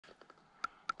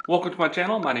Welcome to my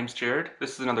channel. My name's Jared.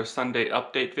 This is another Sunday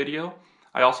update video.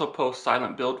 I also post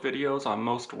silent build videos on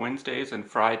most Wednesdays and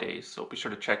Fridays, so be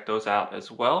sure to check those out as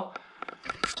well.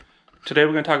 Today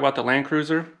we're going to talk about the Land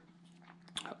Cruiser,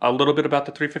 a little bit about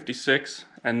the 356,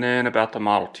 and then about the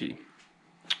Model T.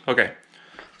 Okay,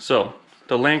 so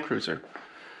the Land Cruiser.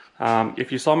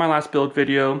 If you saw my last build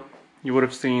video, you would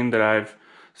have seen that I've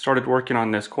started working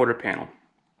on this quarter panel.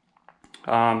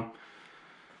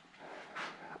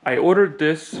 I ordered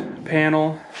this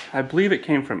panel, I believe it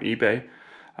came from eBay.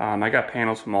 I got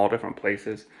panels from all different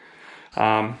places.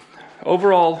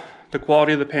 Overall, the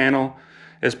quality of the panel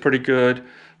is pretty good.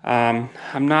 I'm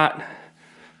not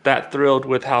that thrilled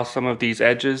with how some of these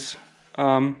edges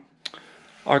are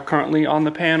currently on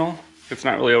the panel. It's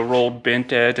not really a rolled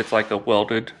bent edge, it's like a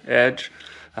welded edge,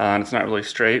 and it's not really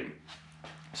straight.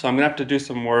 So I'm gonna have to do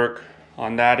some work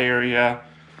on that area.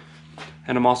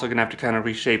 And I'm also gonna have to kind of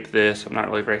reshape this. I'm not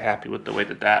really very happy with the way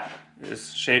that that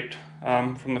is shaped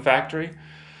from the factory.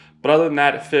 But other than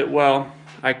that, it fit well.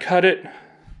 I cut it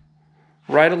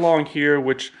right along here,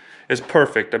 which is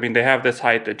perfect. I mean, they have this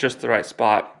height at just the right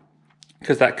spot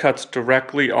because that cuts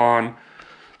directly on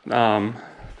the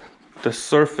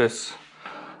surface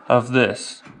of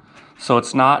this. So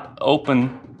it's not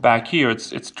open back here.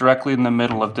 It's directly in the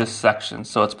middle of this section.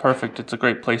 So it's perfect. It's a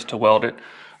great place to weld it.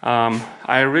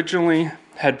 I originally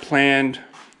had planned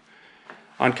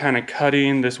on kind of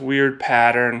cutting this weird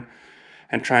pattern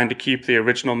and trying to keep the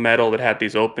original metal that had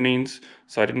these openings,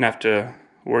 so I didn't have to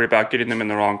worry about getting them in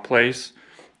the wrong place.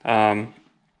 But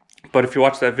if you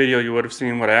watched that video, you would have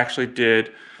seen what I actually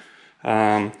did.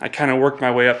 I kind of worked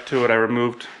my way up to it. I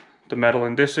removed the metal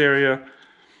in this area,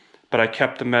 but I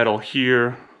kept the metal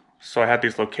here, so I had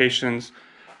these locations,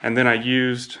 and then I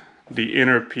used the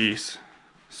inner piece.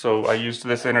 So I used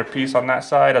this inner piece on that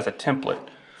side as a template.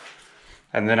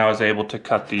 And then I was able to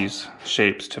cut these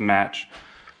shapes to match.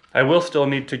 I will still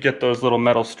need to get those little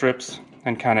metal strips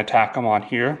and kind of tack them on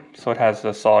here so it has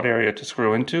a solid area to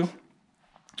screw into.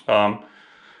 But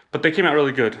they came out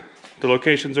really good. The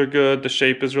locations are good, the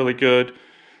shape is really good,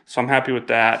 so I'm happy with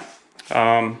that.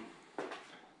 The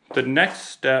next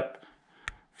step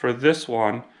for this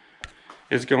one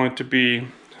is going to be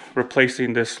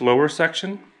replacing this lower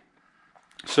section.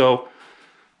 So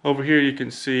over here you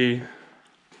can see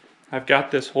I've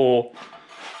got this whole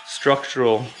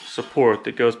structural support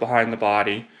that goes behind the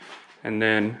body, and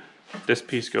then this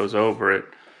piece goes over it.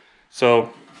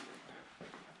 So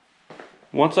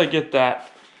once I get that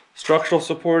structural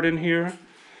support in here,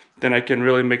 then I can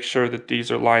really make sure that these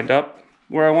are lined up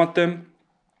where I want them,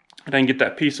 and I can get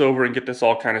that piece over and get this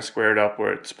all kind of squared up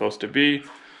where it's supposed to be,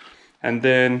 and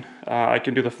then I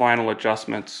can do the final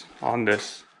adjustments on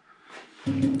this,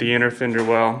 the inner fender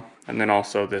well, and then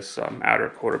also this outer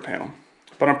quarter panel.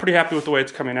 But I'm pretty happy with the way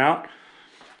it's coming out.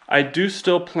 I do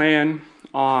still plan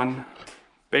on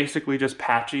basically just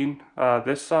patching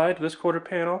this side, this quarter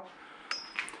panel.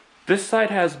 This side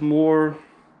has more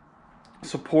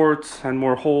supports and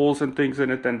more holes and things in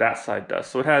it than that side does.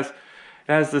 So it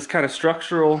has this kind of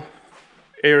structural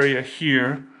area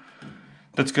here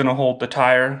that's going to hold the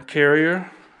tire carrier.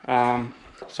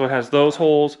 So it has those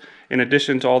holes in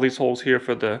addition to all these holes here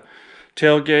for the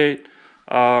tailgate,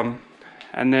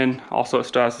 and then also it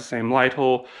still has the same light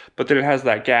hole, but then it has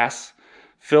that gas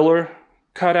filler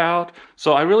cut out.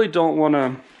 So I really don't want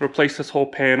to replace this whole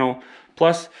panel.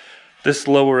 Plus this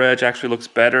lower edge actually looks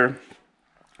better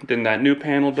than that new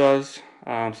panel does,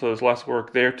 so there's less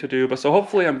work there to do. But so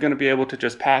hopefully I'm going to be able to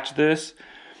just patch this,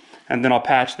 and then I'll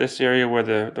patch this area where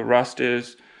the rust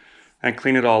is and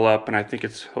clean it all up, and I think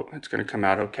it's going to come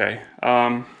out okay.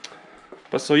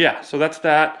 But so yeah, so that's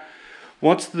that.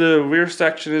 Once the rear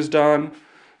section is done,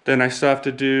 then I still have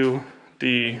to do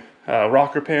the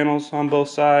rocker panels on both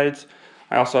sides.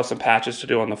 I also have some patches to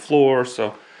do on the floor,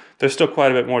 so there's still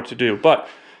quite a bit more to do. But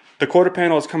the quarter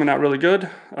panel is coming out really good.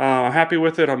 I'm happy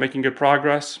with it. I'm making good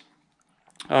progress.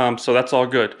 So that's all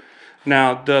good.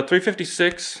 Now, the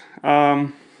 356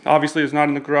 obviously is not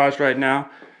in the garage right now.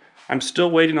 I'm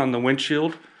still waiting on the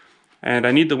windshield. And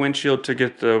I need the windshield to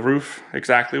get the roof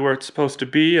exactly where it's supposed to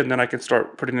be, and then I can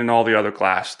start putting in all the other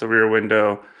glass, the rear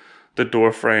window, the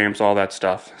door frames, all that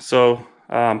stuff. So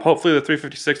hopefully the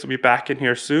 356 will be back in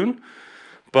here soon.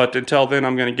 But until then,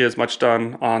 I'm going to get as much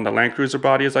done on the Land Cruiser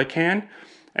body as I can.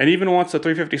 And even once the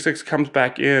 356 comes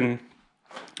back in,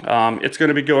 it's going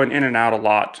to be going in and out a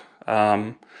lot.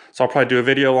 So I'll probably do a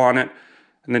video on it,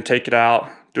 and then take it out,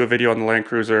 do a video on the Land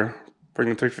Cruiser, bring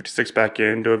the 356 back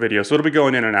in, do a video. So it'll be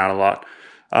going in and out a lot,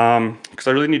 because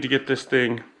I really need to get this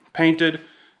thing painted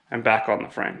and back on the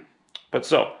frame. But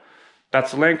so,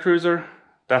 that's the Land Cruiser,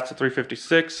 that's the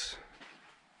 356.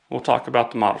 we'll talk about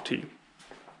the Model T.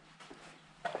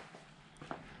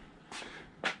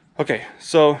 Okay,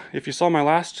 so if you saw my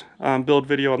last build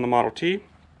video on the Model T,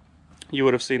 you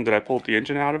would have seen that I pulled the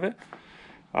engine out of it.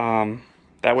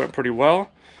 That went pretty well.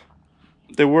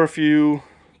 There were a few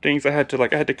things I had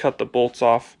to cut the bolts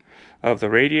off of the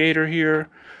radiator here,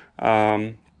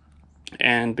 and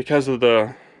because of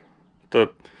the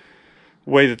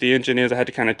way that the engine is, I had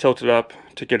to kind of tilt it up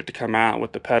to get it to come out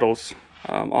with the pedals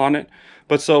on it.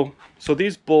 But so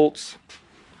these bolts,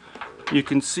 you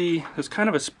can see there's kind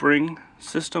of a spring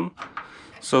system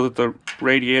so that the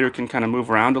radiator can kind of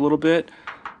move around a little bit.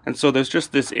 And so there's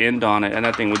just this end on it, and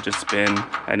that thing would just spin,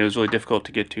 and it was really difficult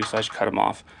to get to, so I should cut them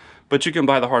off. But you can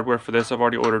buy the hardware for this. I've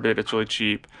already ordered it. It's really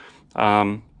cheap.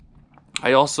 I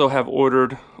also have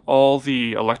ordered all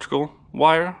the electrical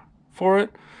wire for it,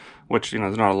 which, you know,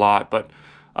 there's not a lot, but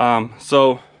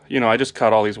so, you know, I just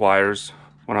cut all these wires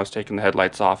when I was taking the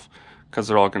headlights off because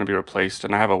they're all going to be replaced,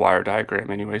 and I have a wire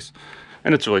diagram anyways,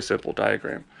 and it's a really simple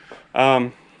diagram.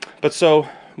 But so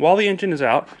while the engine is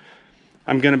out,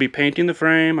 I'm going to be painting the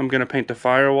frame. I'm going to paint the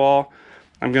firewall.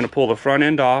 I'm going to pull the front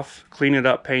end off, clean it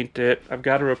up, paint it. I've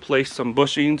got to replace some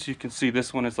bushings. You can see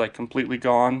this one is like completely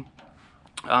gone.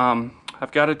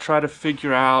 I've got to try to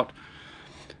figure out,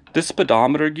 this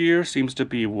speedometer gear seems to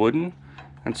be wooden,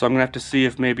 and so I'm going to have to see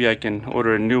if maybe I can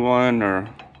order a new one, or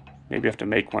maybe I have to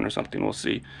make one or something. We'll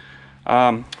see.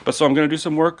 But so I'm going to do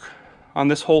some work on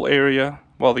this whole area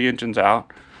while the engine's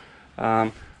out.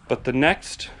 But the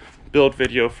next build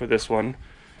video for this one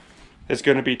is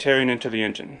going to be tearing into the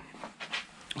engine.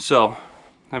 So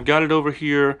I've got it over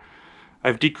here.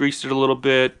 I've degreased it a little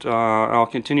bit. I'll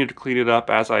continue to clean it up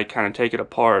as I kind of take it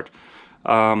apart.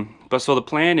 But so the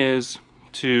plan is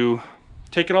to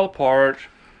take it all apart,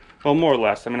 well, more or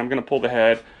less. I mean, I'm going to pull the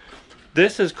head.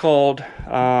 This is called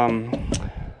the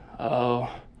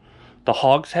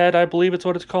hog's head, I believe it's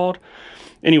what it's called.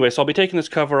 Anyway, so I'll be taking this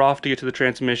cover off to get to the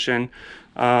transmission.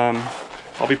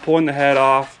 I'll be pulling the head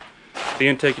off, the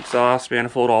intake, exhaust,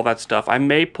 manifold, all that stuff. I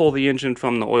may pull the engine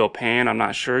from the oil pan, I'm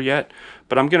not sure yet.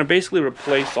 But I'm going to basically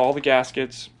replace all the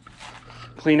gaskets,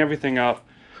 clean everything up,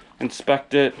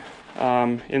 inspect it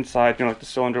inside, you know, like the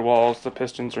cylinder walls, the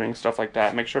pistons, rings, stuff like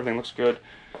that. Make sure everything looks good.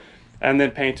 And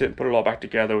then paint it and put it all back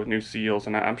together with new seals,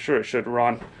 and I'm sure it should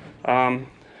run.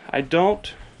 I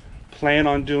don't plan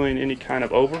on doing any kind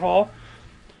of overhaul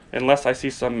unless I see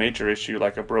some major issue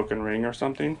like a broken ring or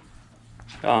something.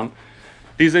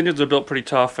 These engines are built pretty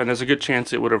tough, and there's a good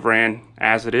chance it would have ran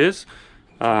as it is,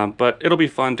 but it'll be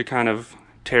fun to kind of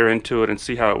tear into it and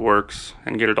see how it works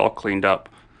and get it all cleaned up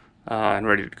and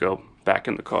ready to go back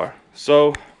in the car.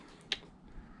 So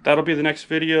that'll be the next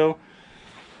video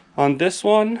on this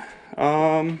one,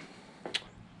 and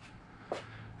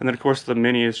then of course the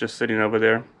Mini is just sitting over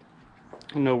there.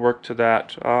 No work to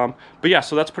that. But yeah,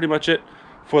 so that's pretty much it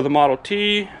for the Model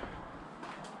T.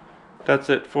 That's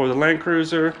it for the Land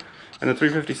Cruiser and the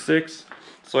 356.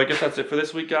 So I guess that's it for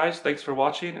this week, guys. Thanks for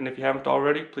watching, and if you haven't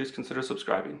already, please consider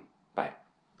subscribing.